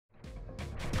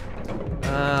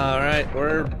Alright,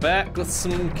 we're back with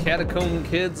some Catacomb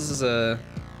Kids,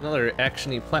 another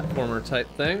action-y platformer type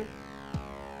thing.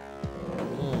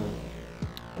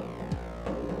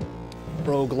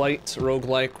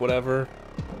 Roguelike, whatever.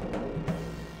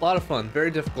 A lot of fun,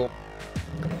 very difficult.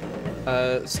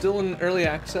 Still in early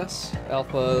access,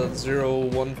 Alpha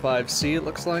 015C it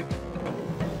looks like.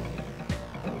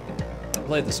 I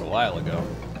played this a while ago.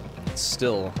 It's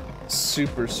still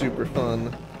super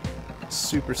fun,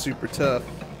 super tough.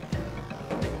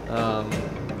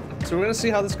 So we're gonna see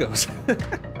how this goes.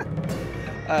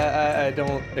 I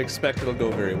don't expect it'll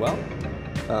go very well,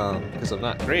 because I'm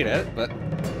not great at it, but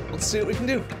let's see what we can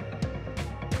do.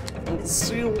 Let's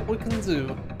see what we can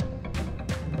do.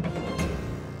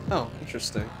 Oh,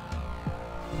 interesting.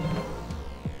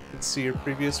 Let's see your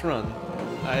previous run.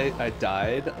 I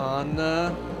died on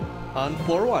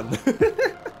floor 1.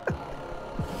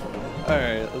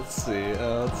 Alright, let's see.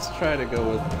 Let's try to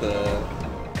go with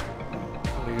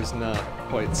who's not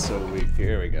quite so weak.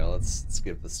 Here we go. Let's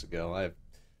give this a go.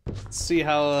 Let's see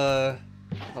how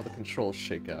the controls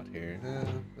shake out here.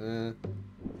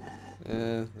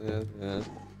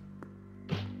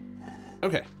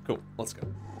 Okay, cool. Let's go.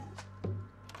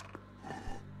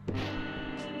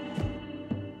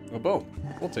 A bone.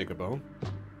 We'll take a bone.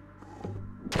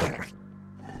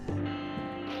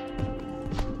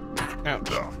 Out.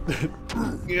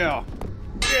 Yeah.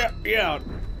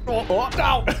 Oh,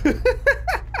 no!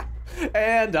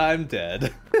 And I'm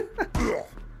dead.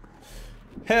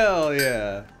 Hell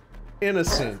yeah.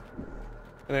 Innocent.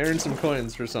 And I earned some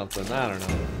coins for something. I don't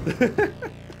know.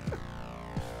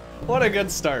 What a good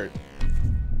start.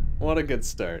 What a good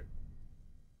start.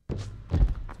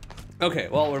 Okay,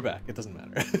 well, we're back. It doesn't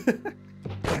matter.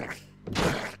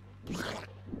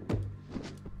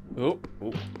 Oh.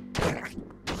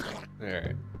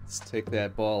 Alright, let's take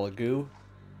that ball of goo.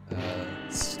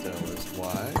 Still is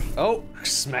Y. Oh,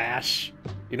 smash!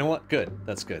 You know what? Good.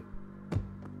 That's good.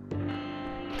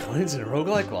 Coins in a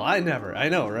roguelike? Well, I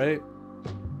know, right?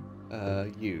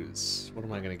 Use. What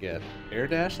am I gonna get? Air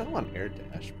dash? I don't want air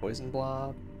dash. Poison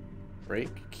blob. Break.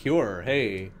 Cure.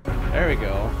 Hey. There we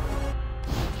go.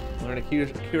 Learn a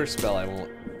cure spell I won't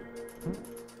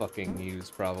fucking use,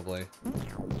 probably.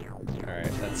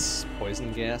 Alright, that's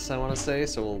poison gas, I want to say,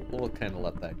 so we'll kind of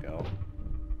let that go.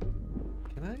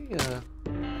 Can I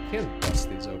can't bust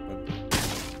these open.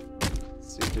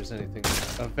 Let's see if there's anything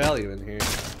of value in here.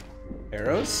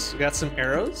 Arrows? We got some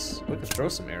arrows? We can throw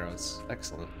some arrows.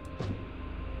 Excellent.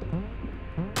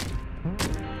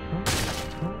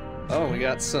 Oh, we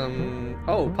got some...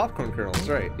 Oh, popcorn kernels,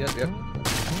 right. Yep.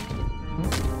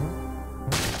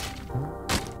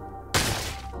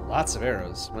 Lots of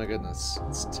arrows, my goodness.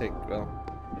 Let's take, well...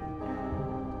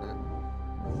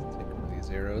 Let's take one of these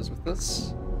arrows with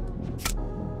us.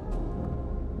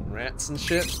 Rats and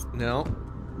shit? No.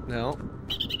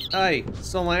 Aye,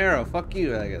 stole my arrow, fuck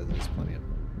you. I guess there's plenty of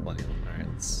them. Alright,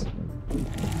 let's...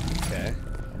 Okay.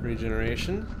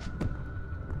 Regeneration.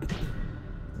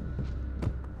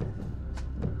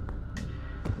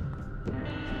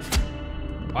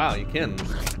 Wow, you can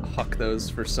huck those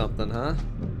for something, huh?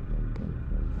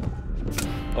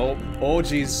 Oh,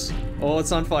 jeez. Oh,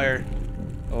 it's on fire.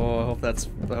 Oh, I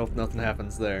hope nothing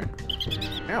happens there.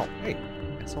 Ow, hey,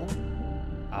 asshole.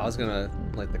 I was gonna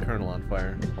light the kernel on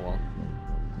fire. Oh well.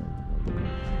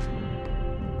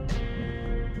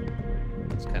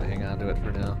 Just kinda hang on to it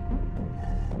for now.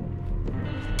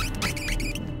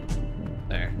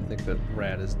 There, I think the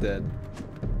rat is dead.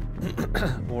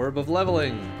 Orb of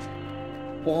leveling.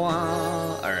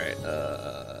 Alright,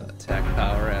 attack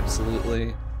power,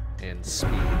 absolutely. And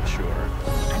speed, sure.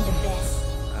 I'm the best.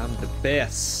 I'm the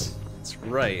best. That's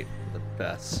right, the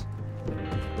best.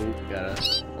 Oh, got a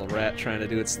little rat trying to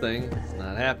do its thing. It's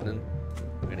not happening.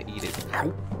 I'm gonna eat it.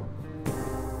 Ow.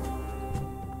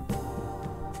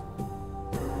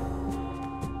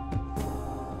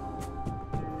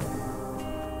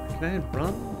 Can I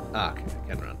run? Ah, okay, I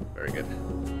can run. Very good.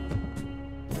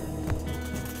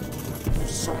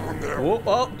 Someone there.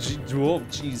 Oh,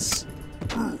 jeez.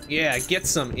 Yeah, get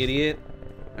some, idiot.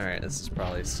 Alright, this is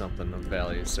probably something of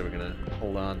value, so we're gonna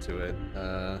hold on to it.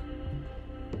 How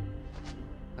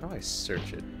do I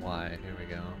search it? Why? Here we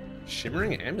go.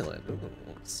 Shimmering amulet. Ooh,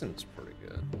 this seems pretty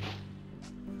good.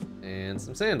 And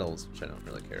some sandals, which I don't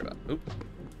really care about. Oop.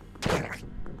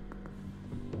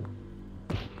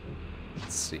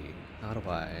 Let's see. How do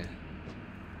I...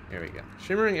 Here we go.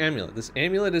 Shimmering amulet. This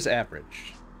amulet is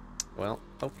average. Well,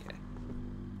 okay.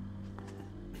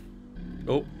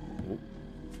 Oh.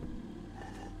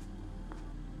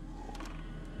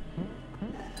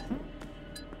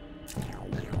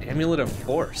 Amulet of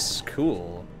Force.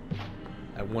 Cool.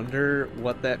 I wonder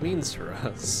what that means for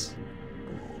us.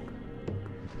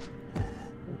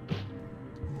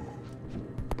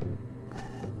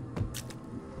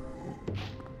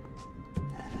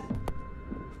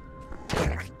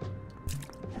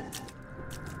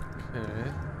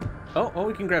 Oh,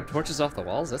 we can grab torches off the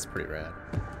walls? That's pretty rad.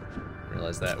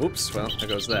 Realize that. Oops, well, there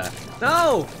goes that.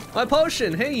 No! My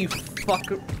potion! Hey, you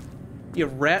fucker. You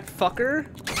rat fucker.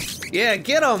 Yeah,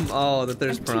 get him! Oh, that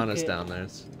there's piranhas down there.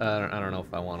 I don't know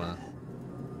if I wanna...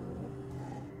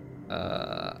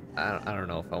 I don't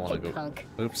know if I wanna go... Punk.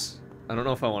 Oops. I don't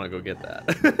know if I wanna go get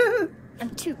that.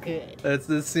 I'm too good.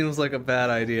 This seems like a bad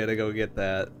idea to go get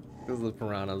that. Because the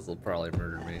piranhas will probably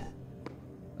murder me.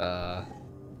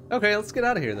 Okay, let's get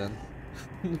out of here then.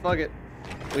 Fuck it.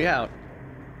 We out.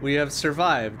 We have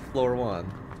survived floor 1.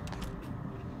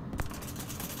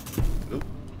 Oop.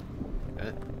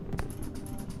 Okay.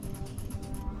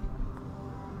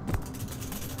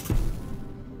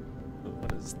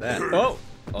 What is that? Oh!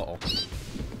 Uh-oh.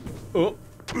 Oh!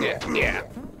 Yeah, yeah.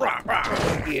 Rah,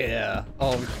 rah. Yeah.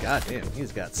 Oh, goddamn,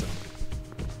 he's got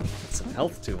some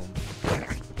health to him.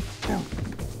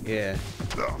 Yeah.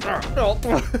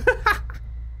 Oh.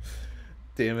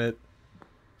 Damn it.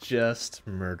 Just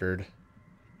murdered.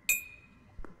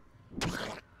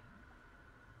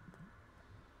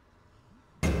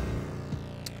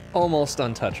 Almost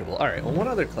untouchable. Alright, well, what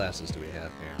other classes do we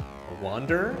have here? A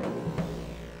Wanderer?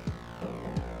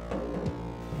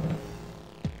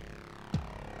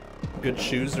 Good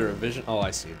shoes or a vision? Oh,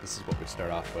 I see. This is what we start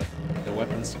off with. A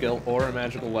weapon skill or a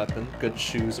magical weapon. Good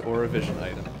shoes or a vision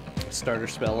item. A starter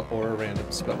spell or a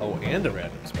random spell. Oh, and a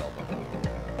random spell.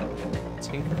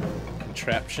 Tinker.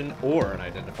 Contraption or an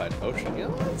identified potion. Yeah,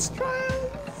 let's try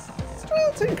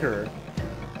a Tinker.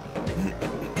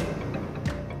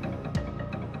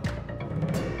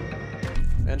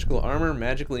 Magical armor,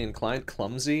 magically inclined,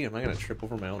 clumsy. Am I gonna trip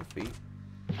over my own feet?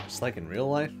 Just like in real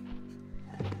life?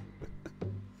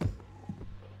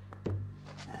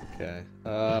 Okay.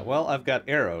 Well, I've got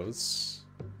arrows.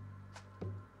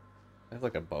 I have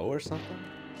like a bow or something?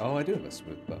 Oh, I do have a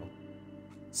smooth bow.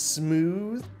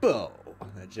 Smooth bow.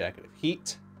 A jacket of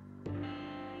heat.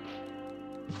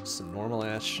 Some normal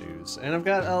ass shoes. And I've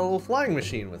got a little flying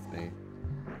machine with me.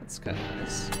 That's kind of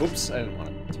nice. Oops, I didn't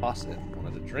want to toss it. I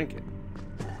wanted to drink it.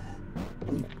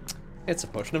 It's a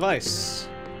potion of ice.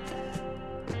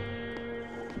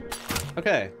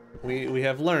 Okay, we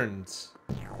have learned.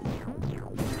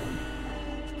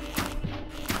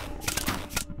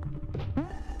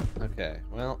 Okay,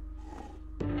 well,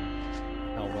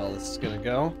 how well this is gonna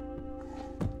go.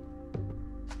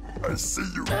 I see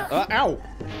you. Ow!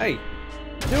 Hey!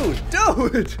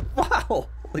 Dude! Wow!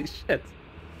 Holy shit.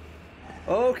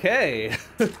 Okay.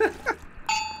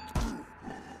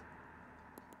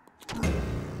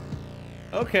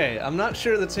 Okay, I'm not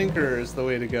sure the Tinker is the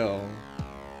way to go.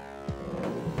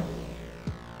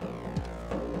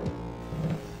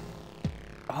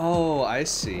 Oh, I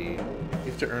see. You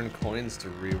have to earn coins to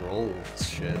re-roll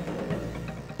shit.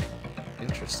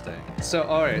 Interesting. So,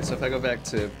 alright, so if I go back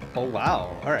to... Oh,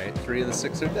 wow. Alright, 3 of the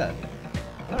 6 are dead.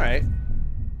 Alright.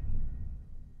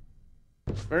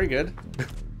 Very good.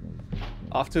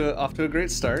 off to a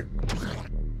great start.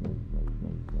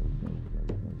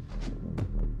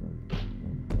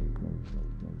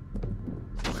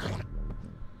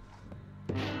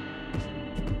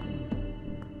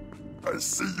 I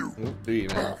see you. Ooh, do you,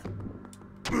 man?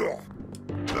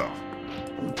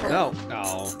 No.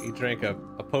 Oh, he drank a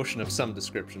potion of some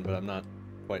description, but I'm not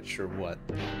quite sure what.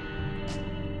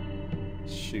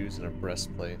 Shoes and a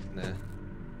breastplate. Nah.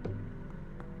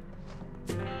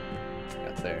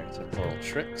 Got there. Temporal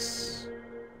tricks.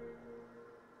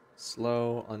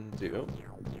 Slow, undo.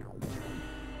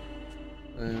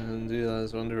 Undo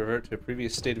allows one to revert to a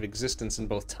previous state of existence in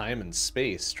both time and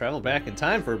space. Travel back in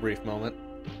time for a brief moment.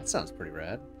 That sounds pretty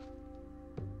rad.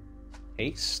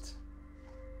 Haste.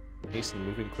 Haste and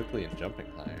moving quickly and jumping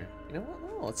higher. You know what?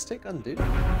 No, let's take undo.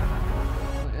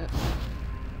 Oh, yeah.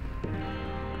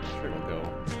 Sure it'll go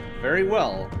very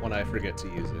well when I forget to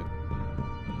use it.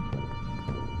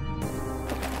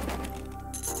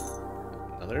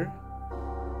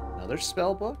 Another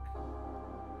spell book?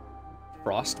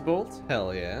 Frostbolt?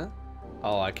 Hell yeah.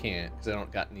 Oh, I can't, because I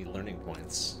don't got any learning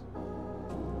points.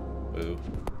 Boo.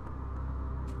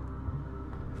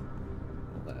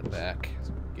 Pull that back.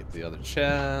 So we can get the other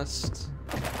chest.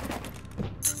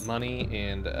 Money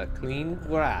and a clean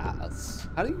grass.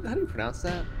 How do you pronounce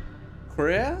that?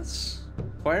 Cuirass?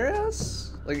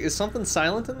 Cuirass? Like, is something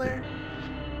silent in there?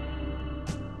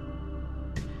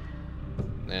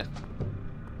 Nah.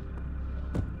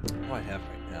 What do I have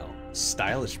right now?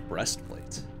 Stylish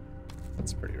breastplate.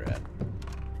 That's pretty rad.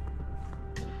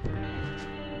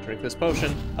 Drink this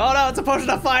potion. Oh no, it's a potion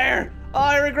of fire! Oh,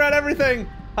 I regret everything!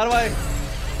 How do I...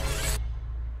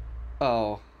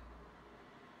 Oh.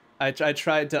 I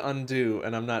tried to undo,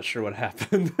 and I'm not sure what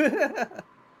happened.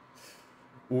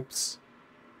 Oops.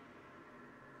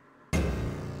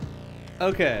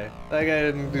 Okay, that guy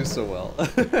didn't do so well.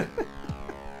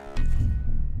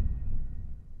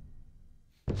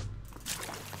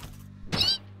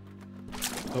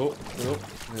 Oh,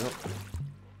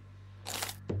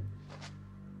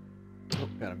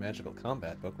 got a magical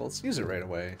combat book. Well, let's use it right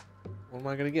away. What am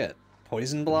I gonna get?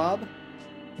 Poison blob?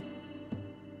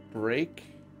 Break?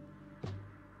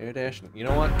 Air dash? You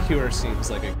know what? Cure seems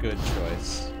like a good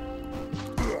choice.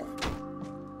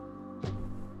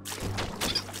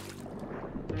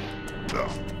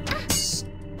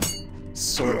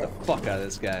 Sword the fuck out of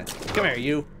this guy. Come here,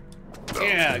 you.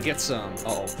 Yeah, get some.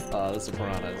 Uh oh, this is a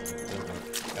piranha.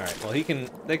 Alright, well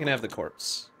they can have the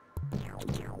corpse.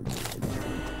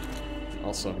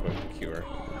 Also equip the cure.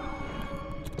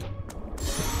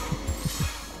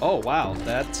 Oh wow,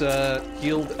 that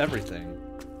healed everything.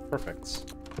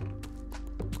 Perfect.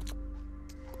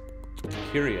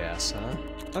 Curious, huh?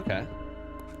 Okay.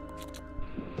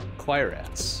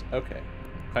 Quirass. Okay.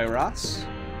 Quirass?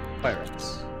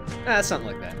 Quirass. Ah, something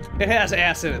like that. It has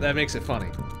ass in it, that makes it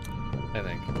funny. I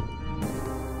think.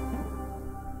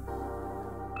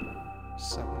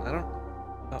 Something, I don't...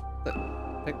 Oh,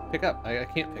 pick up. I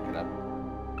can't pick it up.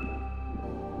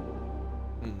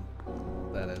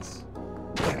 That is.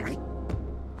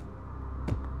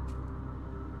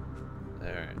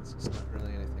 Alright, so there's not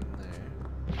really anything there.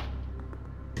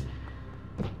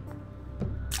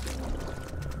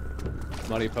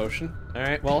 Muddy potion.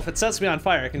 Alright, well if it sets me on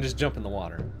fire, I can just jump in the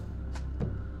water.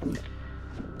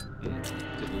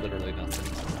 Did literally nothing.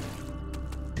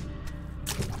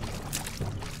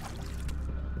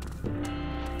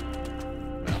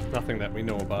 Well, nothing that we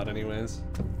know about anyways.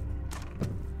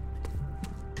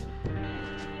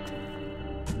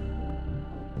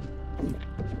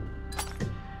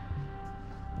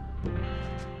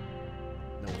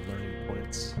 No learning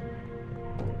points.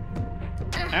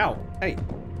 Ow! Hey!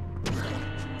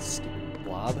 Stupid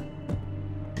blob.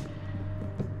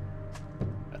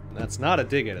 That's not a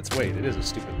dig at its weight, it is a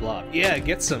stupid blob. Yeah,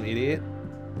 get some, idiot!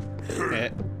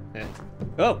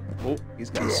 Oh! Oh, he's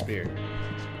got a spear.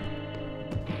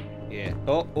 Yeah.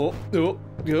 Oh!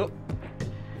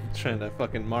 Trying to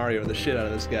fucking Mario the shit out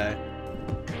of this guy.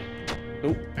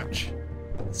 Oh, ouch.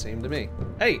 Same to me.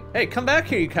 Hey, come back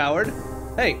here, you coward!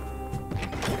 Hey!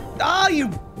 Ah,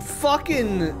 you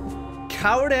fucking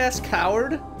coward-ass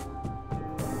coward!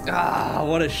 Ah,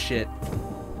 what a shit.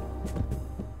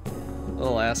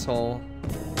 Little asshole.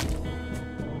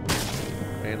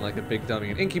 Ran like a big dummy.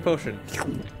 An inky potion.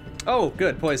 Oh,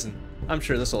 good, poison. I'm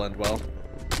sure this will end well.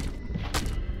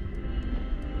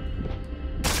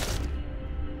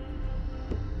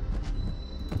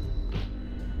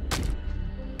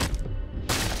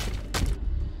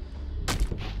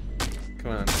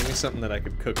 Come on, give me something that I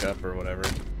could cook up or whatever.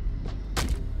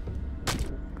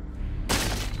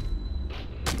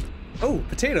 Oh,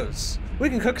 potatoes! We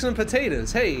can cook some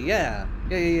potatoes! Hey, yeah!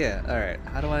 Yeah. Alright,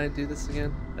 how do I do this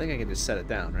again? I think I can just set it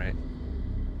down, right?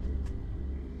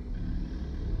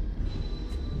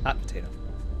 Hot potato.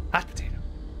 Hot potato.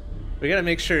 We gotta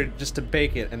make sure just to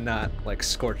bake it and not, like,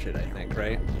 scorch it, I think,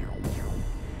 right?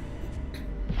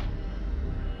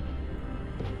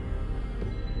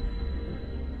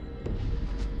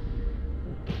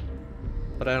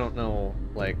 But I don't know,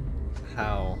 like,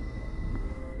 how...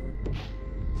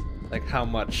 Like, how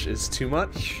much is too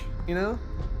much, you know?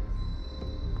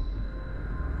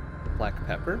 Black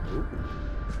pepper? Ooh.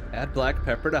 Add black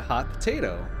pepper to hot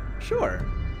potato. Sure.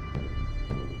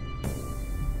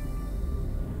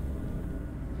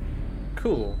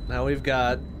 Cool. Now we've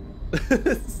got...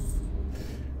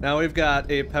 now we've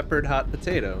got a peppered hot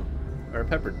potato. Or a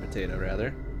peppered potato,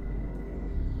 rather.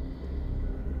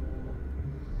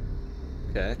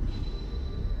 Okay.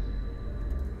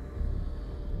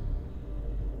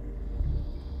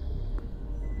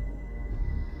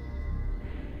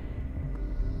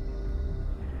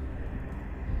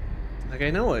 Like, I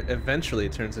know it eventually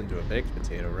turns into a baked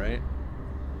potato, right?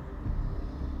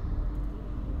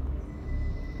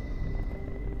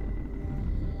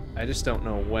 I just don't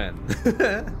know when.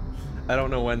 I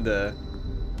don't know when to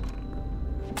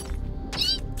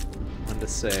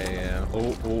say,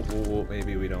 oh,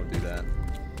 maybe we don't do that.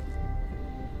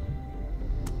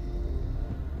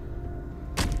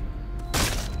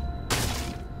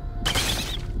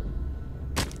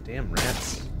 Damn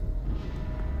rats.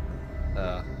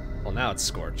 Well, now it's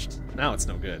scorched. Now it's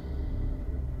no good.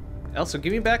 Also,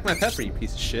 give me back my pepper, you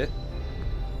piece of shit.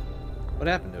 What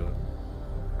happened to him?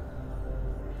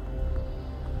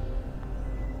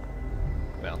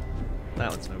 Well, that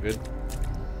one's no good.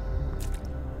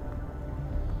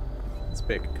 Let's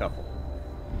pick a couple.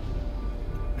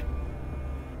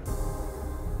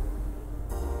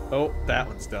 Oh, that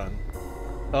one's done.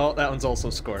 Oh, that one's also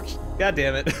scorched. God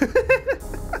damn it.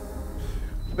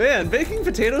 Man, baking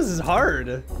potatoes is hard.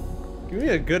 Give me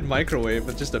a good microwave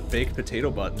with just a baked potato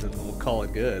button and we'll call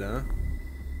it good, huh?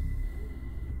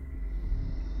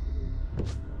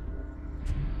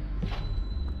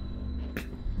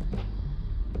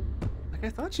 Like, I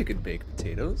thought you could bake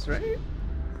potatoes, right?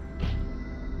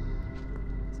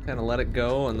 Just kind of let it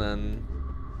go and then...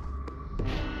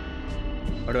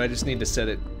 Or do I just need to set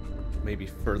it maybe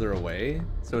further away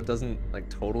so it doesn't, like,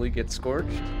 totally get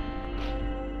scorched?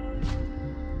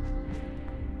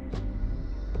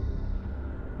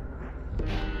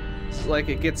 So, like,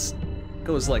 it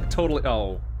goes, like, totally...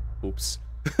 Oh, oops.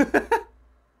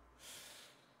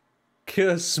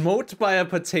 Smote by a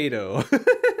potato.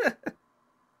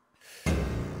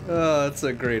 Oh, that's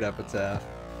a great epitaph.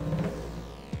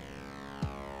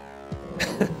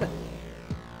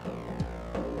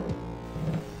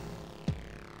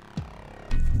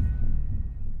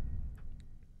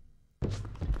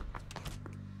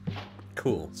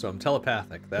 Cool, so I'm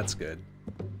telepathic, that's good.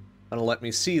 That'll let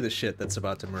me see the shit that's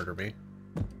about to murder me.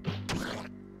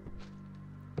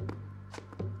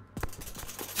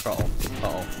 Uh-oh,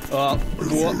 uh-oh.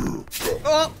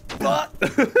 Oh, what?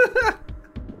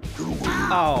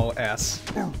 Oh, ass.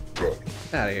 Out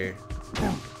of here.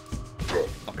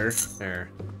 Fucker. There.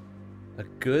 A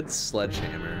good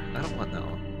sledgehammer. I don't want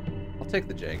no. I'll take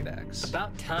the jagged axe.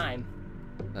 About time.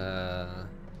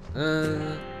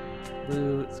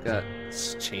 Blue. It's got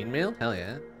chainmail? Hell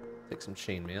yeah. Take some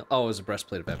chainmail. Oh, it was a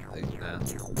breastplate of empathy. Nah.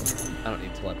 I don't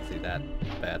need telepathy that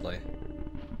badly.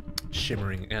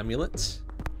 Shimmering amulet.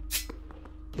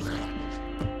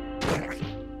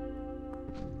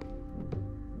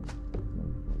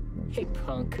 Hey,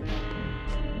 punk.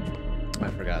 I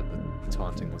forgot that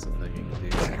taunting was a thing you could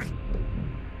do.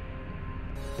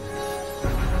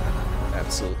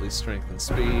 Absolutely strength and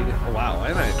speed. Oh wow,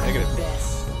 I'm at negative.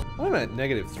 I'm at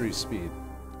 -3 speed.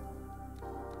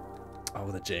 Oh,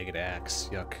 with a jagged axe.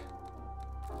 Yuck.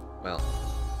 Well,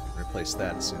 replace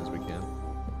that as soon as we can.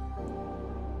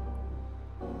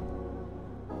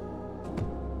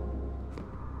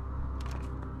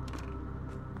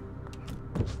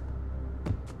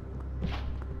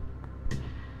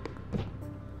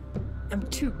 I'm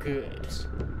too good.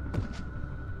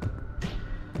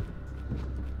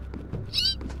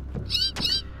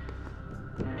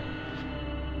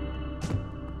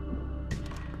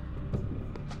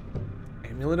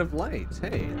 Amulet of Light.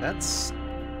 Hey, that's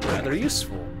rather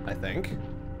useful, I think.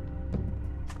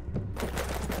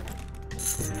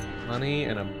 Money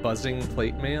and a buzzing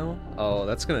plate mail. Oh,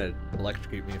 that's gonna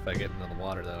electrocute me if I get into the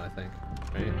water, though, I think.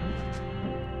 Right?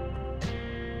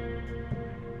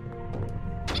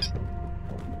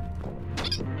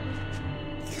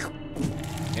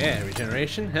 Yeah,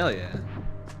 regeneration? Hell yeah.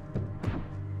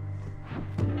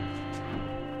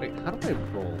 Wait, how do I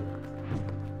roll?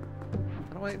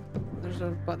 How do I... There's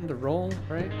a button to roll,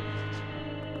 right?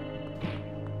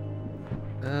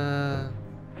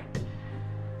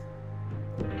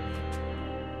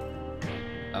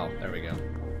 Oh, there we go.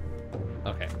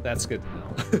 Okay, that's good to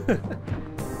know.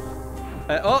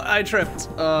 Oh, I tripped!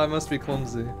 I must be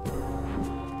clumsy.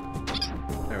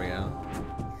 There we go.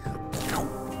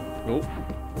 Oh.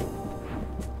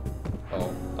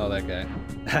 Oh, that guy.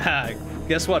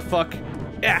 Guess what, fuck?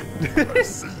 Yeah!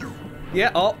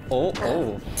 Yeah,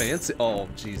 oh, fancy. Oh,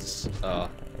 Jesus. Well,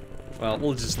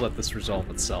 we'll just let this resolve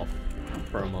itself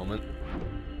for a moment.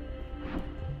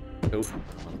 Oh,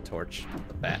 on the torch.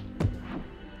 The bat.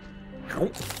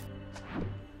 Oh.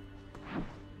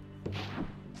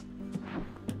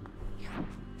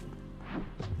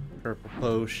 Purple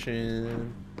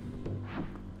potion.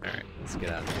 Alright, let's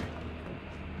get out of here.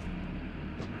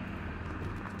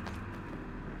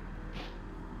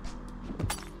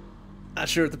 Not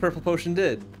sure what the purple potion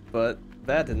did, but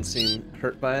that didn't seem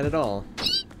hurt by it at all.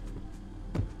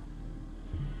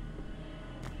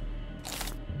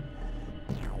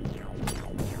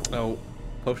 Oh,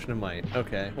 potion of might.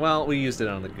 Okay, well, we used it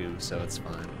on the goo, so it's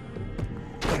fine.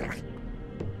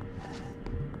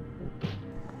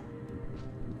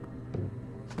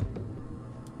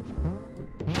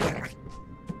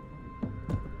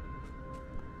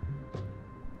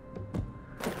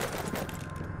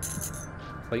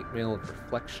 Plate mail of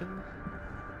reflection.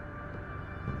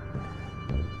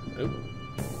 Oh.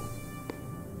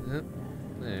 Yep,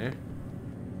 there.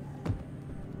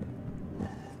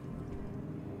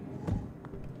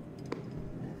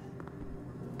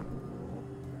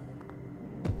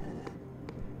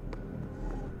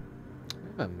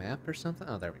 have a map or something?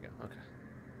 Oh, there we go. Okay.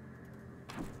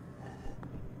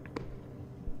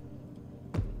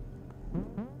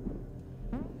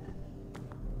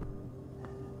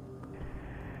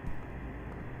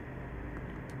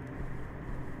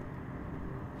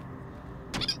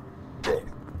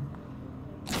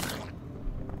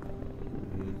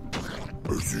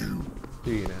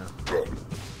 Do you now?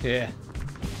 Yeah.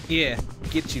 Yeah.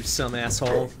 Get you some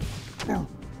asshole. Alright,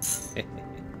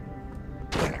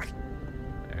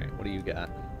 what do you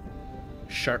got?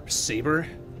 Sharp saber?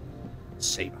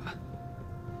 Saber.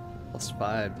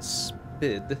 +5 to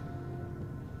spid.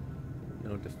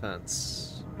 No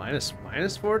defense.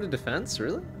 -4 to defense?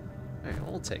 Really? Alright,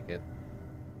 we'll take it.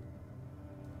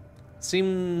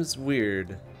 Seems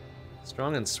weird.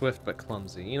 Strong and swift, but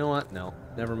clumsy. You know what? No.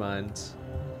 Never mind.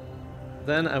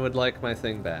 Then I would like my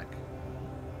thing back.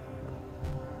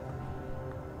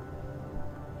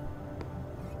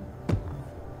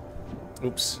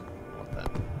 Oops. Want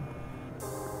that.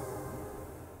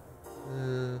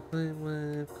 Flame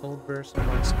wave, cold burst,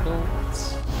 marks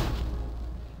bolts.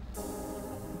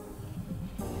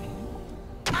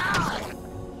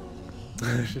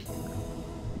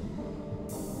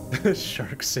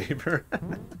 Shark saber.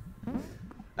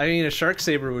 I mean, a shark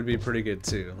saber would be pretty good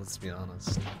too. Let's be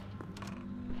honest.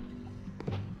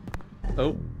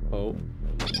 Oh, oh,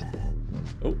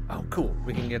 oh, oh! Cool.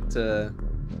 We can get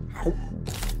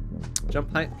jump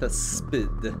height plus speed.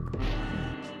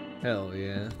 Hell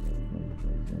yeah!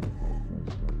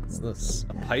 What's this?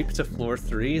 A pipe to floor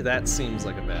 3? That seems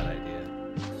like a bad idea.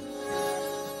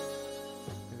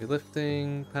 Heavy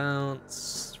lifting,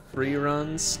 pounce, free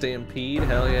runs, stampede.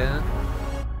 Hell yeah!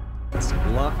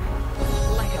 Some luck.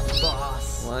 Like a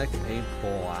boss. Like a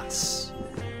boss.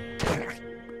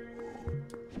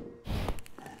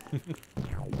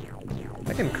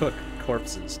 I can cook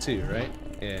corpses too, right?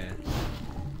 Yeah.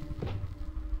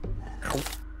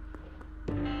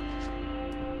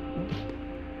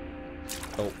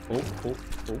 Oh, oh, oh,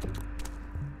 oh.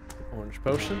 Orange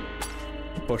potion.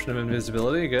 Potion of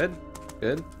invisibility, good.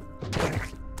 Good.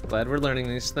 Glad we're learning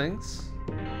these things.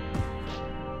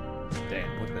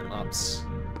 Damn, look at them ups.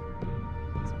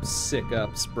 Some sick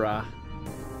ups, brah.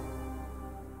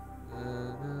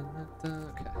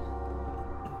 Okay.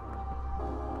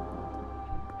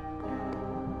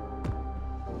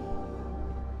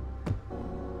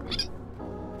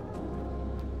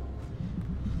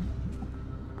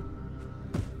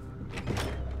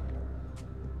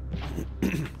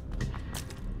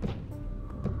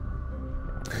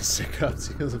 Sick ups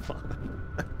because of fun.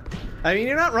 I mean,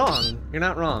 you're not wrong. You're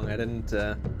not wrong. I didn't,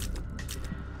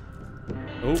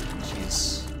 Oh,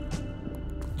 jeez.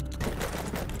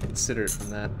 Consider it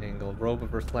from that angle. Robe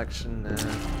of reflection.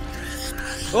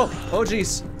 Oh, oh,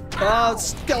 jeez. Oh,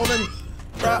 skeleton.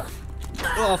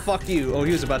 Oh, fuck you. Oh,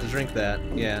 he was about to drink that.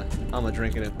 Yeah, I'm a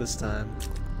drinking it this time.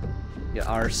 You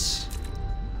arse.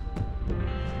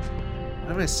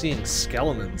 Why am I seeing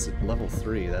skeletons at level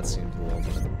 3? That seems a little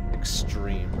bit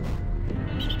extreme.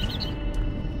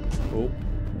 Oh,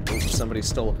 oh, somebody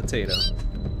stole a potato.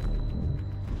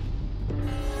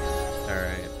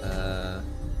 Alright,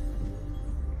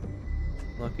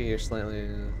 lucky or slightly.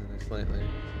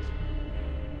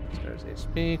 Stars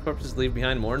HP. Corpses leave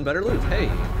behind more and better loot. Hey!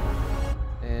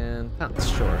 And pounce,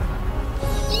 sure.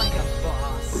 Like a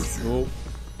boss. Oh.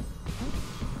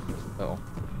 Oh.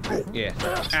 Yeah.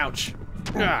 Ouch.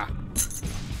 Ah.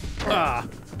 Ah.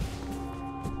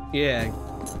 Yeah.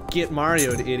 Get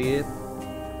Mario'd, idiot.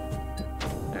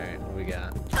 Alright, what do we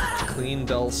got? Clean,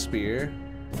 dull spear.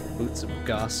 Boots of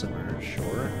gossamer,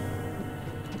 sure.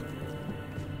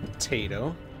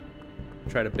 Potato.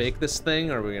 Try to bake this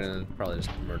thing, or are we gonna probably just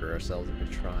murder ourselves if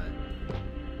we try?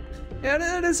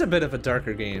 Yeah, it is a bit of a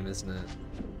darker game, isn't it?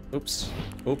 Oops.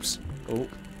 Oops. Oh.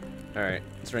 Alright,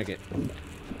 let's drink it.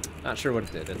 Not sure what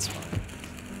it did, it's fine.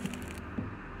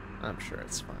 I'm sure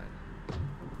it's fine.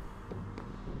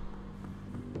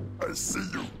 I see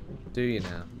you. Do you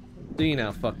now? Do you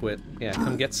now, fuckwit? Yeah,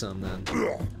 come get some then.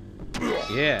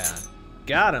 Yeah.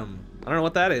 Got him! I don't know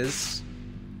what that is.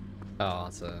 Oh,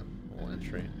 it's a little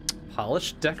entry.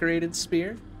 Polished decorated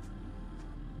spear?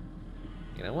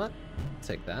 You know what? I'll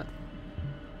take that.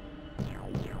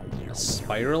 A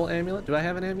spiral amulet? Do I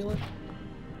have an amulet?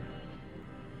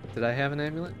 Did I have an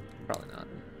amulet? Probably not.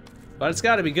 But it's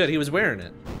gotta be good, he was wearing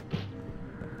it.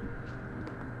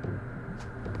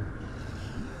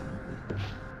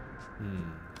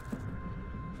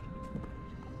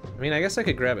 I mean, I guess I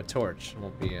could grab a torch. It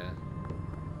won't be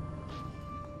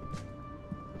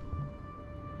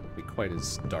quite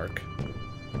as dark.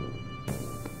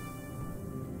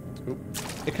 Oop.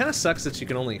 It kind of sucks that you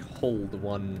can only hold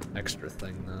one extra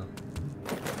thing, though.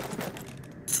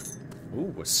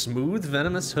 Ooh, a smooth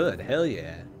venomous hood. Hell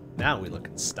yeah. Now we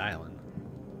lookin' styling.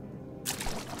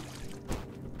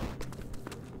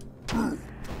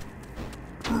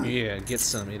 Yeah, get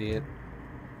some, idiot.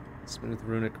 Smooth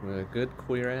runic, good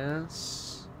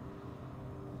cuirass.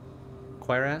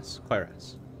 Cuirass?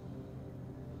 Cuirass.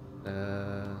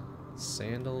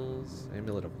 Sandals,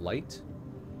 amulet of light.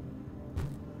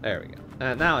 There we go.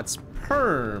 Now it's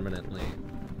permanently.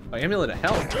 Oh, amulet of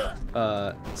health.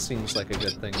 Seems like a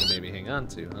good thing to maybe hang on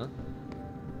to, huh?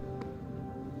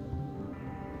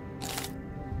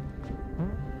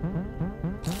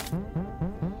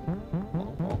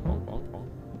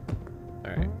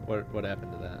 What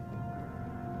happened to that?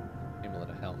 Amulet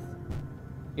of health.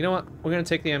 You know what? We're gonna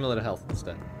take the amulet of health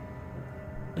instead.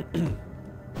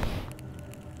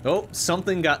 Oh,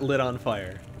 something got lit on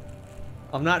fire.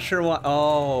 I'm not sure what.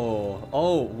 Oh,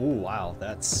 ooh, wow,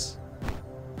 that's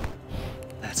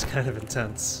kind of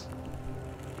intense.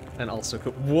 And also,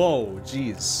 whoa,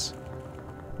 jeez,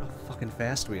 how fucking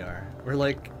fast we are. We're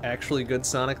like actually good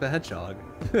Sonic the Hedgehog.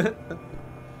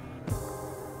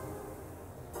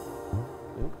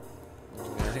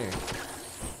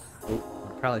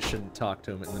 Probably shouldn't talk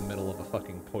to him in the middle of a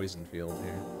fucking poison field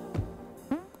here.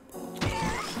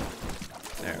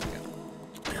 There we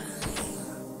go.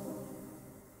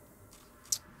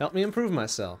 Help me improve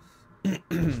myself.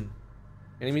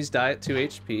 Enemies die at 2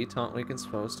 HP. Taunt weakens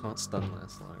foes. Taunt stun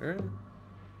lasts longer.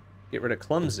 Get rid of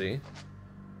clumsy.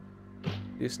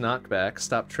 Use knockback.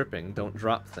 Stop tripping. Don't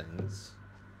drop things.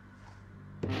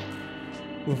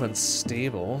 Move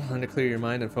unstable. Learn to clear your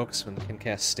mind and focus when you can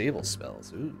cast stable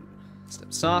spells. Ooh.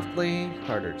 Step softly,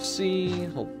 harder to see,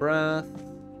 hold breath.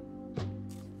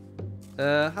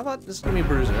 How about just give me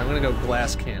bruiser? I'm gonna go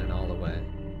glass cannon all the way.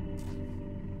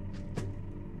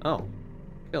 Oh,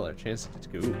 killer, chance to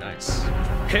go. Ooh, nice.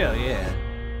 Hell yeah.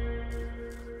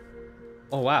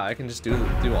 Oh wow, I can just do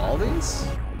all these?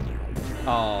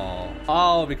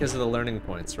 Oh, because of the learning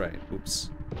points, right?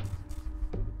 Oops.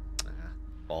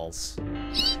 Balls.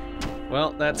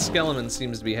 Well, that skeleton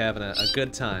seems to be having a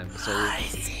good time, so...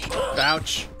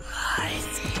 Ouch!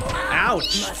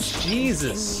 Ouch!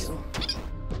 Jesus!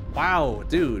 Wow,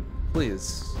 dude,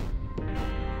 please.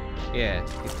 Yeah,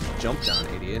 get jumped on,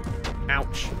 idiot.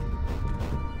 Ouch!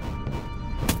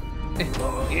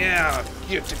 Yeah,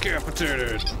 get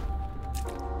decapitated!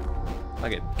 If I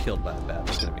get killed by a bat,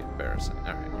 it's gonna be embarrassing.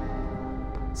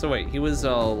 Alright. So wait, he was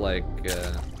all like,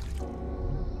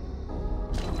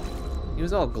 he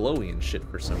was all glowy and shit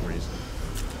for some reason.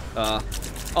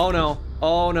 Oh no,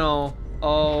 oh no,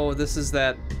 oh, this is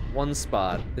that one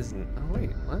spot, isn't, oh wait,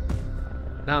 what?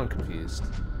 Now I'm confused.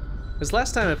 Because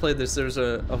last time I played this, there was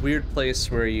a weird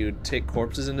place where you'd take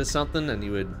corpses into something and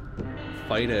you would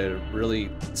fight a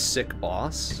really sick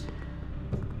boss.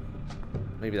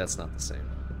 Maybe that's not the same.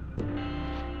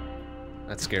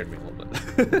 That scared me a little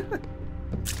bit.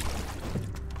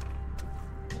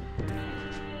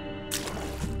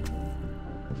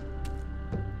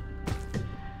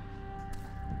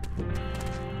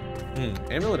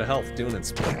 Amulet of Health doing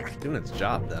its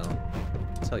job though.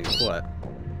 I'll tell you what.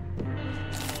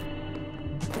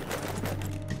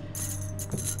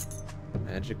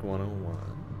 Magic 101.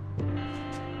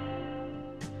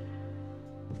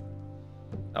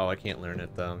 Oh, I can't learn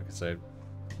it though because I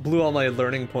blew all my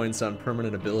learning points on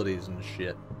permanent abilities and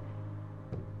shit.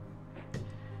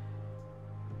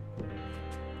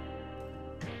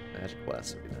 Magic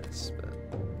Blast would be nice, but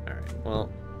alright. Well,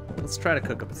 let's try to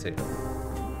cook a potato.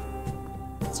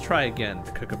 Let's try again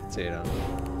to cook a potato.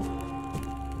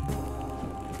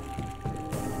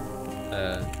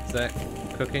 Is that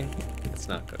cooking? It's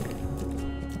not cooking.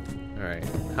 Alright,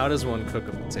 how does one cook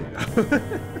a potato?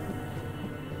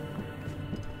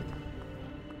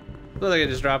 Look like I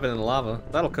just drop it in the lava.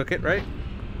 That'll cook it, right?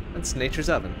 That's nature's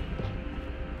oven.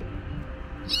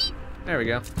 There we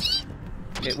go.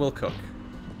 It will cook.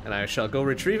 And I shall go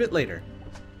retrieve it later.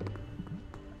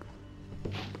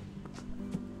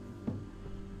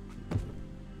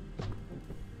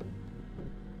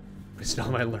 Wasted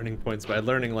all my learning points by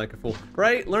learning like a fool.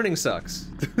 Right? Learning sucks.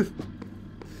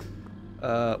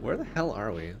 Where the hell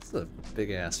are we? This is a big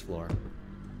ass floor.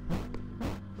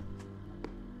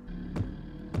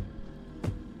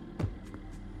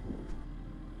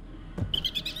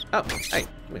 Oh, hey,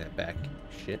 give me that back.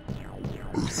 Shit.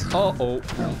 Uh-oh.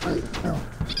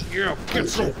 Yeah, get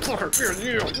some fucker.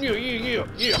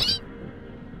 Yeah.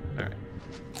 Alright.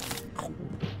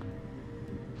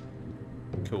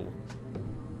 Cool.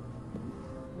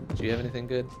 Do you have anything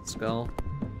good? Skull?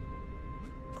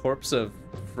 Corpse of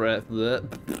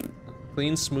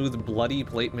clean, smooth, bloody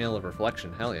plate mail of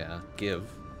reflection. Hell yeah.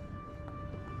 Give.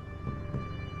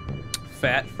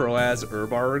 Fat Froaz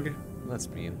Urbarg. That's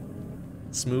mean.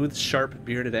 Smooth, sharp,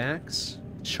 bearded axe.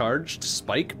 Charged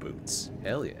spike boots.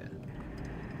 Hell yeah.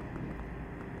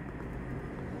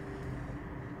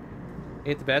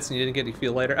 Ate the bats and you didn't get to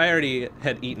feel lighter. I already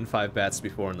had eaten 5 bats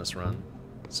before in this run,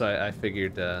 so I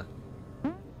figured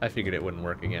it wouldn't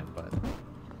work again, but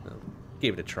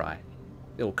gave it a try.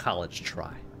 The old college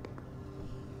try.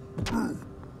 All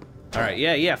right,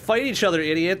 yeah, fight each other,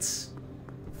 idiots.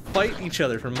 Fight each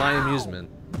other for my amusement.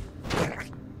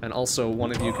 And also,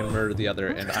 one of you can murder the other,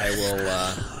 and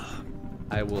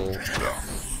I will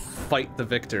fight the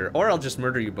victor, or I'll just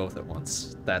murder you both at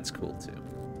once. That's cool too.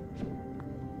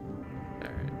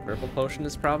 Purple potion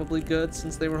is probably good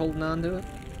since they were holding on to it.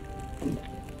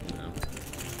 No.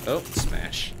 Oh,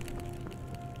 smash.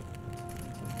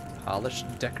 Polished,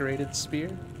 decorated spear?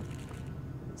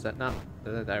 Is that not...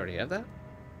 Did I already have that?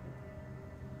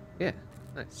 Yeah,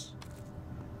 nice.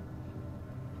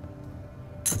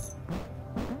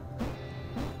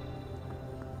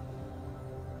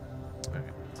 Alright,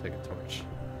 take a torch.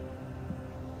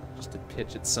 Just to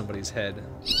pitch at somebody's head.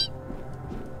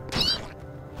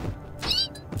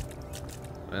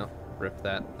 Well, rip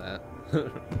that.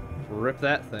 Rip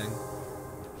that thing.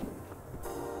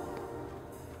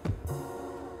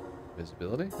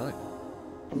 Visibility? Oh,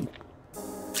 yeah.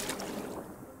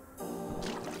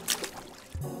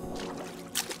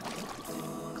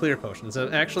 Clear potion. Is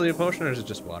it actually a potion or is it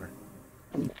just water?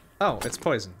 Oh, it's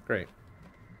poison. Great.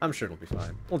 I'm sure it'll be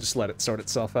fine. We'll just let it sort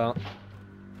itself out.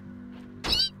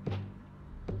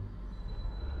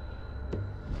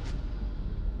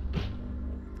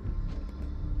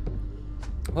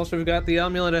 Also, we've got the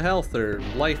Amulet of Health, or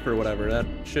Life, or whatever. That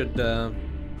should,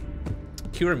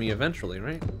 cure me eventually,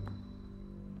 right?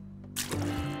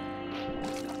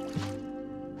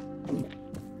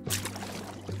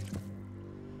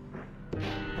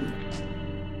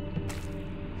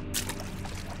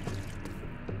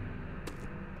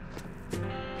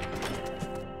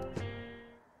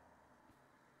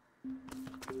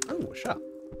 Oh, a shop.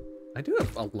 I do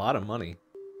have a lot of money.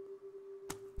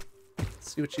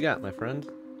 Let's see what you got, my friend.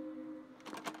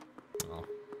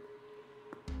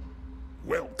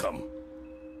 Welcome.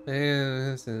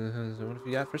 And what have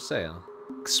you got for sale?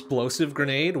 Explosive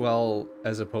grenade, well,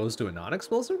 as opposed to a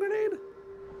non-explosive grenade?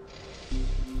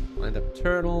 Wind up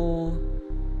turtle.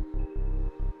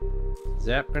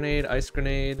 Zap grenade, ice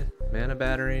grenade, mana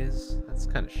batteries. That's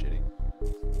kind of shitty.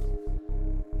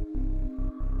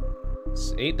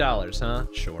 It's $8, huh?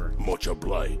 Sure. Much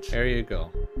obliged. There you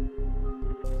go.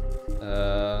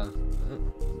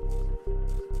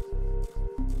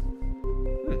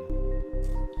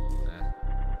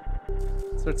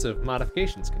 What sorts of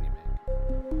modifications can you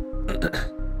make?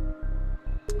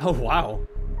 Oh, wow.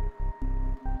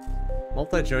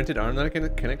 Multi-jointed arm that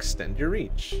can extend your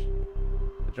reach.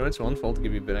 The joints will unfold to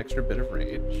give you an extra bit of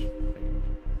range.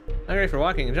 I'm ready for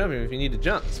walking and jumping if you need to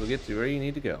jump, so we'll get to where you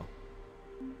need to go.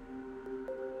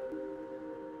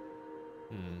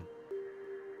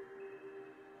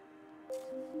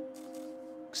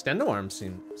 Extendo arm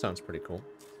sounds pretty cool.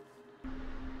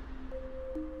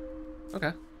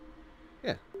 Okay.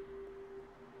 Yeah.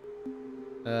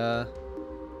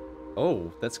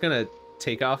 Oh, that's gonna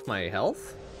take off my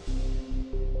health?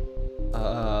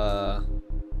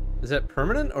 Is that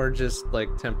permanent or just,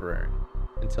 like, temporary?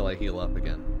 Until I heal up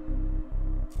again?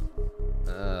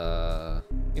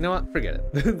 You know what? Forget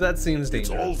it. That seems dangerous.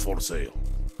 It's all for sale.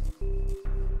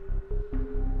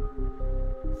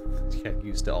 Get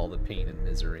used to all the pain and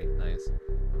misery. Nice.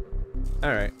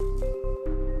 Alright.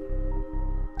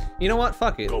 You know what?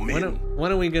 Fuck it.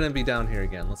 When are we gonna be down here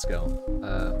again? Let's go.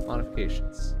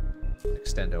 Modifications.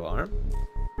 Extendo arm.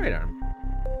 Right arm.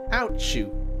 Ouchie.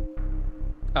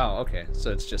 Oh, okay.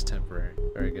 So it's just temporary.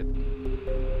 Very good.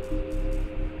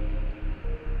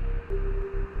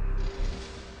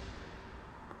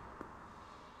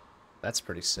 That's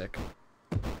pretty sick.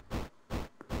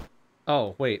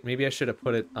 Oh, wait. Maybe I should have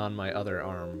put it on my other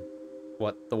arm.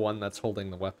 What? The one that's holding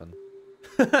the weapon.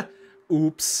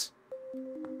 Oops.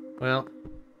 Well,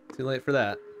 too late for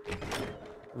that.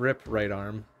 Rip right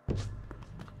arm.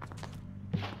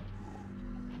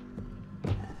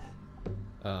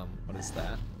 What is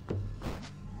that?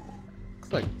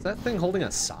 Looks like, is that thing holding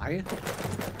a sai?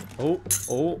 Oh,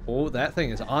 that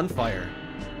thing is on fire.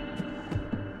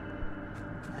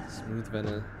 Smooth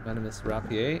venomous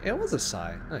rapier. It was a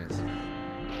sai. Nice.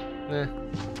 Eh.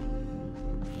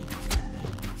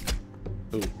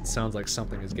 Ooh, it sounds like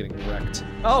something is getting wrecked.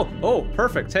 Oh,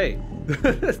 perfect. Hey.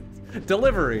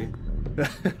 Delivery. Get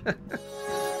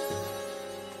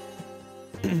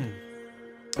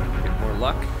more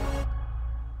luck.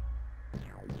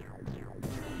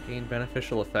 Gain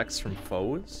beneficial effects from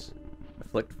foes.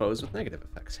 Afflict foes with negative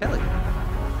effects. Hell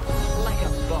yeah. Like a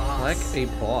boss. Like a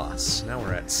boss. Now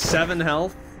we're at 7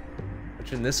 health,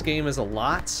 which in this game is a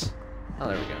lot. Oh,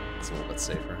 there we go. It's a little bit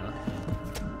safer, huh?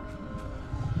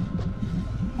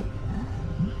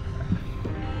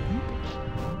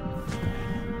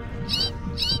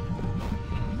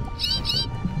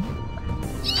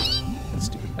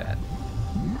 Stupid bat.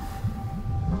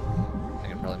 I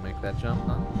can probably make that jump,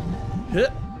 huh?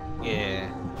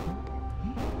 Yeah.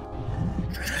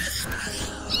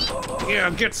 Yeah,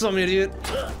 get some, idiot!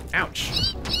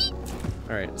 Ouch.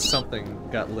 Alright, something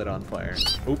got lit on fire.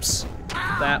 Oops.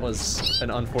 That was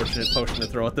an unfortunate potion to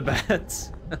throw at the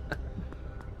bats.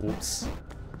 Oops.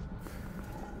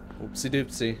 Oopsie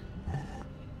doopsie.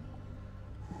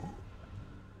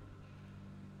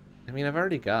 I mean, I've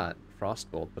already got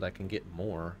Frostbolt, but I can get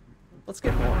more. Let's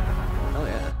get more. Oh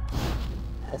yeah.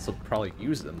 Also probably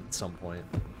use them at some point.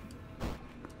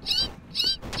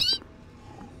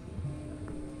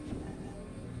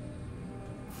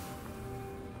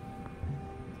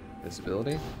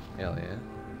 Visibility? Hell yeah.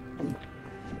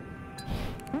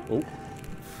 Oh.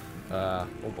 Oh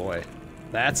boy.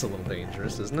 That's a little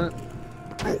dangerous, isn't it?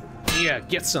 Yeah,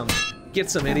 get some. Get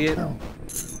some, idiot.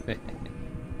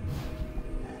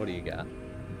 What do you got?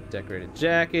 Decorated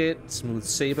jacket, smooth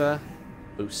saber,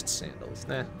 boost sandals.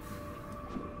 Nah.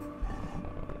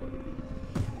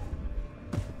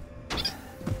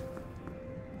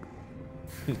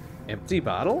 Empty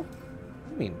bottle?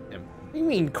 I mean, what do you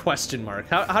mean question mark?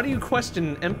 How do you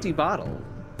question an empty bottle?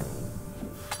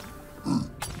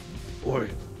 Oi.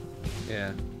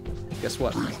 Yeah. Guess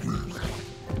what?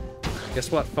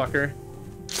 Guess what, fucker?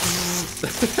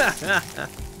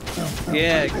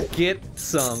 Yeah, get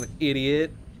some,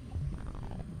 idiot.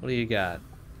 What do you got?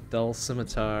 Dull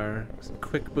scimitar, some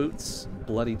quick boots,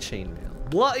 bloody chainmail.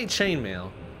 Bloody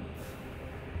chainmail!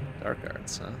 Dark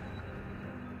arts, huh?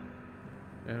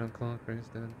 Dead clock, raise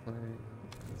dead play.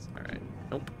 Alright.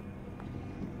 Nope.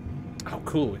 Oh,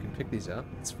 cool, we can pick these up.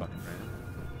 That's fucking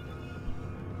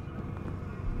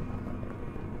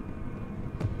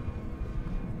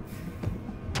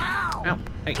rad. Ow!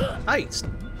 Hey! Hey!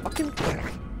 Fucking...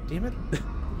 Damn it.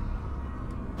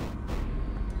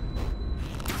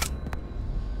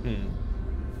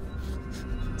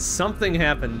 Something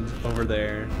happened over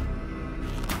there.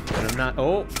 And I'm not...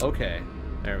 Oh, okay.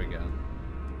 There we go.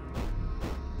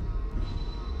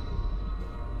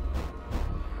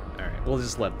 Alright, we'll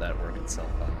just let that work itself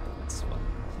out. That's fun.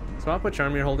 Swap which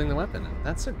arm you're holding the weapon in.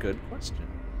 That's a good question.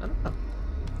 I don't know.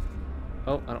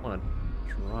 Oh, I don't want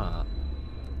to drop.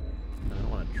 I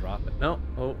don't want to drop it. No.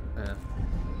 Oh, eh.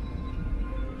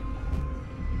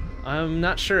 I'm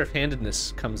not sure if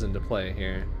handedness comes into play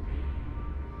here.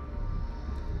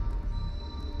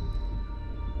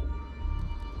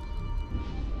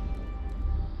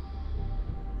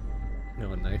 You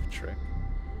know a knife trick.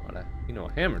 You know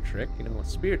a hammer trick. You know a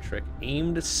spear trick.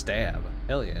 Aim to stab.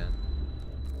 Hell yeah.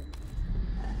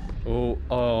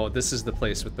 Oh, this is the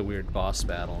place with the weird boss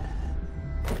battle.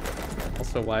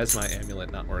 Also, why is my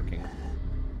amulet not working?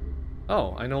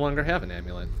 Oh, I no longer have an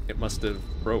amulet. It must have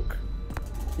broke.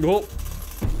 Whoa!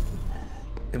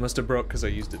 It must have broke because I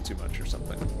used it too much or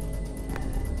something.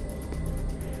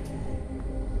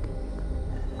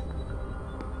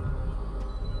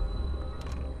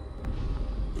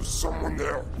 There's someone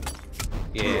there.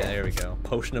 Yeah, there we go.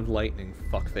 Potion of lightning,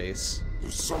 fuckface.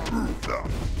 There's someone there.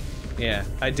 Yeah,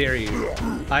 I dare you.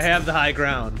 I have the high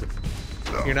ground.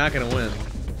 You're not gonna win.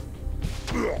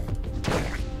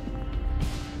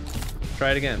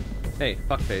 Try it again. Hey,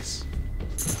 fuckface.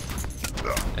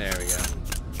 There we go.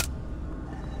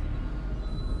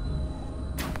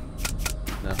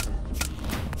 Nothing.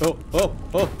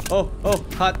 Oh,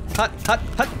 hot.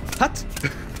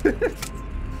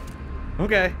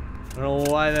 Okay. I don't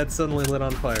know why that suddenly lit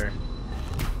on fire.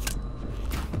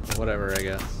 Whatever, I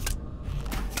guess.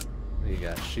 What do you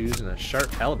got? Shoes and a sharp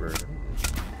halberd.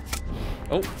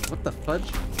 Oh, what the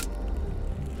fudge?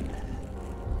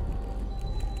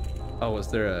 Oh, was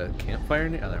there a campfire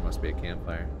near? Oh, there must be a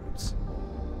campfire. Oops.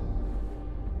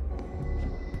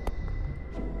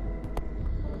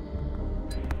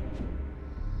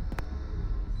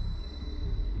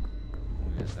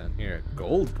 What is down here? A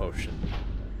gold potion.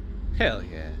 Hell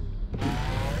yeah.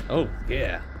 Oh,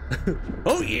 yeah.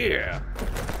 Oh, yeah!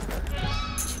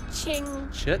 Ching.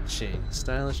 Cha-ching.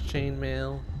 Stylish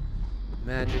chainmail.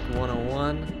 Magic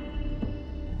 101.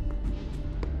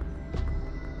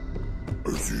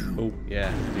 Oh,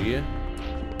 yeah. Do you?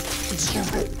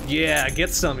 Yeah,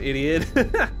 get some, idiot. What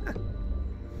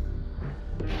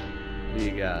do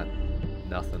you got?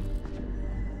 Nothing.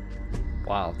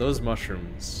 Wow, those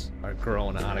mushrooms are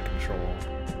growing out of control.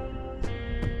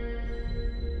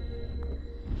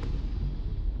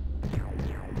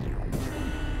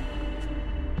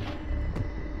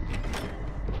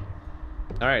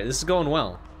 Alright, this is going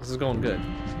well. This is going good.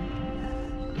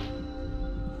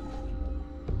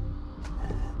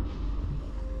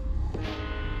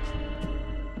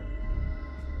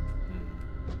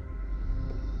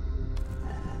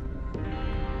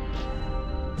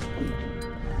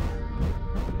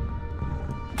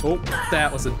 Oh,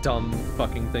 that was a dumb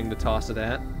fucking thing to toss it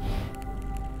at.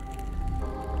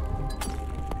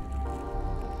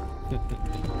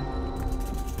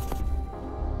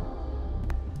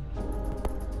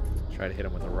 Try to hit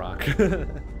him with a rock.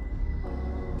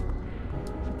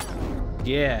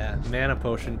 Yeah, mana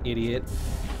potion, idiot.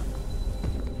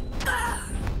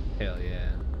 Hell yeah.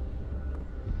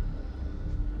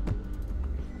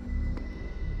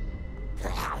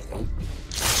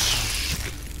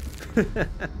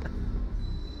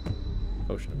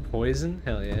 Potion of poison?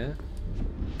 Hell yeah.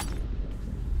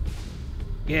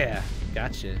 Yeah,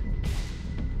 gotcha.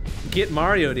 Get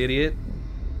Mario'd, idiot.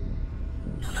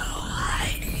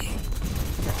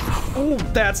 Oh,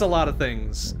 that's a lot of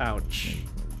things. Ouch.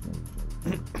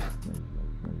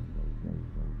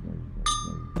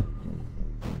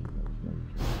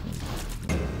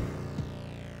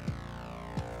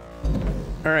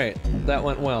 Alright, that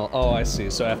went well. Oh, I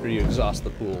see. So after you exhaust the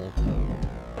pool.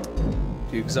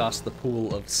 If you exhaust the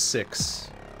pool of 6,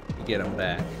 you get them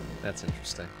back. That's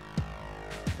interesting.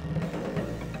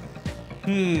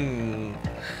 Hmm.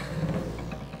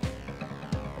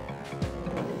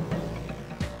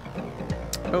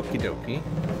 Okie dokie.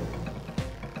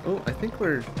 Oh, I think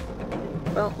we're...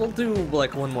 Well, we'll do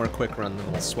like one more quick run, then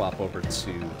we'll swap over to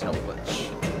Telelich.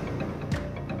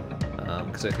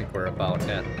 Because I think we're about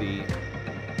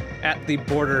at the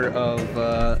border of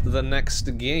the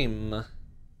next game.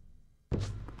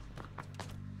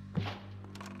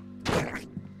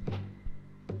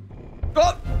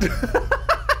 Oh!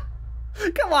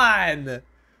 Come on!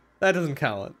 That doesn't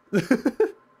count.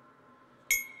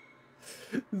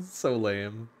 It's so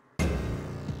lame.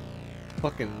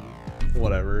 Fucking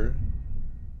whatever.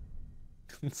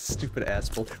 Stupid ass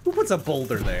boulder. Who puts a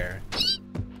boulder there?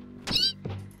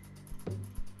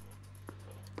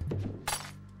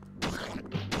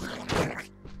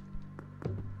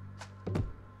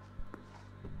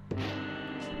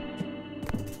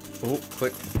 Oh,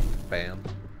 click. Bam.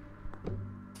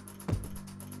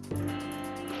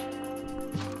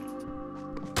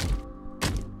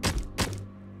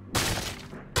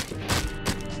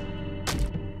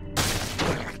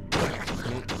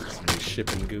 Somebody's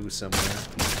shipping goo somewhere.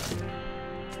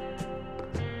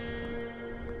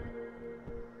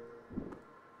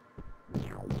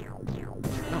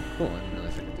 Oh, cool. I didn't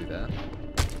realize I could do that.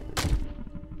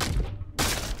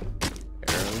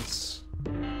 Arrows.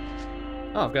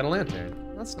 Oh, I've got a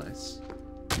lantern. That's nice.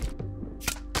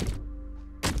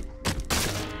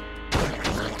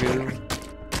 More goo.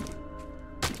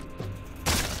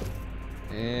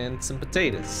 And some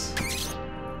potatoes.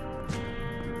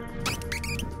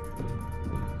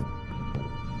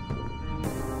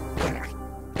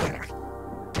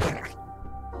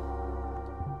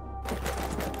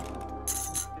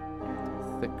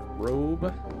 Thick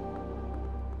robe.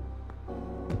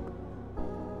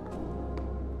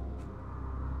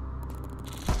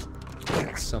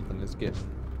 Something is getting...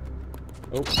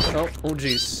 Oh,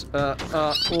 jeez. Oh.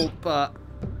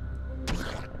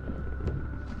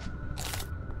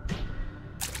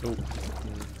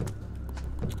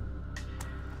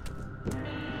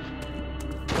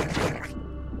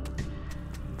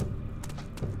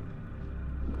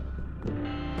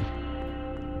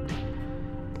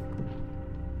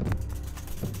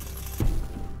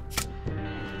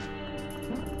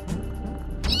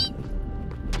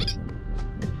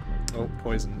 Oh,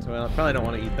 poisoned. Well, I probably don't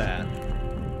want to eat that.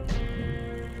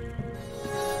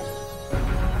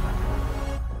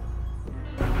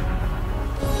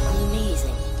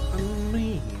 Amazing.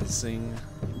 Amazing.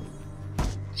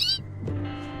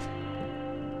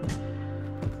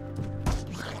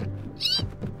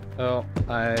 Oh,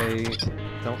 I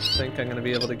don't think I'm gonna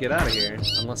be able to get out of here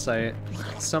unless I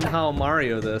somehow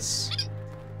Mario this.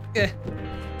 Yeah.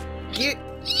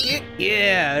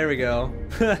 Yeah, there we go.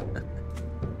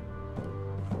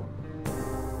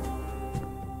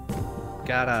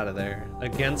 Got out of there.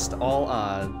 Against all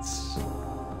odds.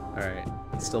 Alright,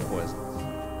 it's still poisoned.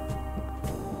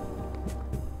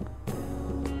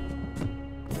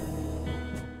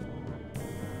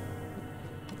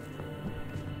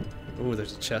 Ooh,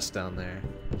 there's a chest down there.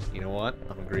 You know what?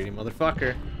 I'm a greedy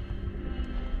motherfucker.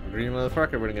 I'm a greedy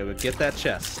motherfucker. We're gonna go get that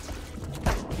chest.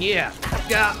 Yeah.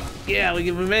 Yeah,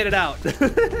 we made it out. We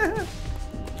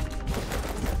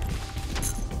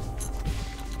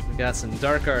got some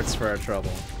dark arts for our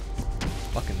trouble.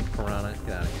 Fucking piranha,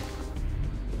 get out of here.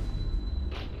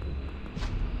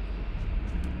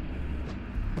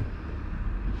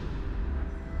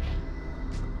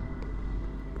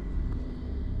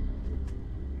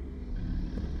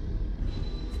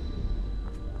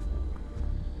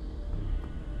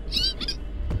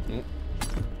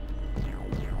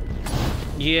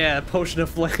 Yeah, potion of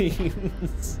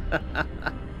flames.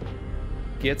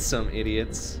 Get some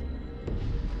idiots.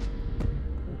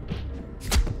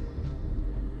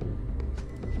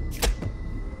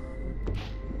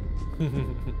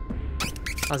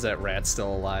 How's that rat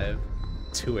still alive?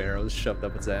 2 arrows shoved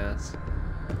up its ass.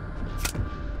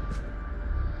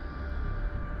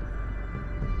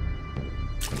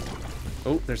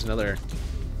 Oh, there's another.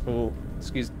 Oh,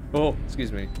 excuse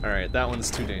me. All right, that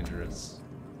one's too dangerous.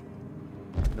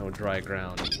 No dry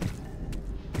ground.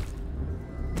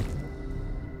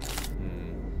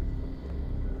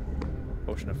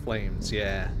 Potion of flames,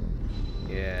 yeah.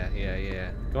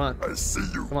 Yeah. Come on. I see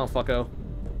you. Come on, fucko.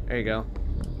 There you go.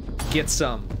 Get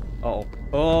some. Uh-oh.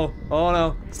 Oh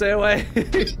no. Stay away.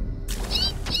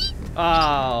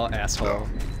 Oh, asshole.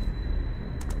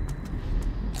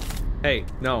 Hey,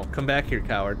 no. Come back here,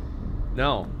 coward.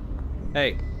 No.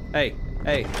 Hey,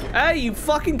 you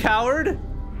fucking coward!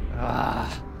 Ah,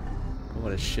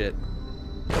 what a shit.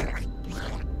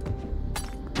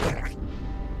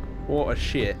 What a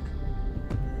shit.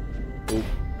 Oop,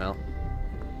 well.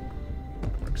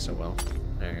 Works so well.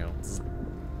 There you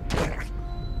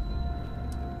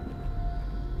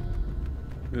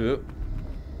go. Oop.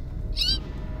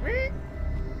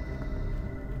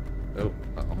 Oh,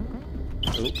 uh-oh.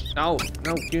 Oop. Oh,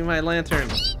 no, give me my lantern.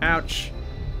 Ouch.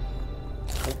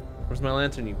 Oh, where's my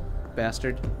lantern, you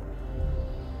bastard?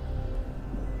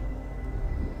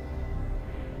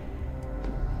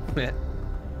 Okay.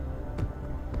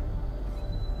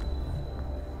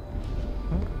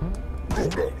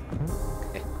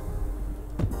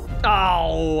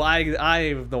 Oh,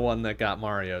 I'm the one that got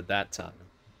Mario that time.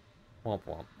 Womp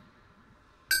womp.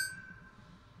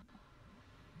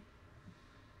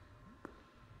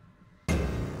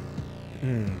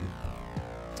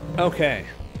 Okay.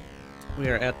 We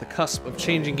are at the cusp of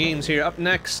changing games here. Up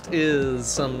next is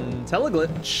some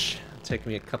teleglitch. It'll take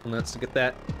me a couple minutes to get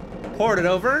that ported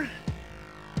over.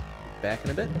 Back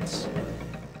in a bit.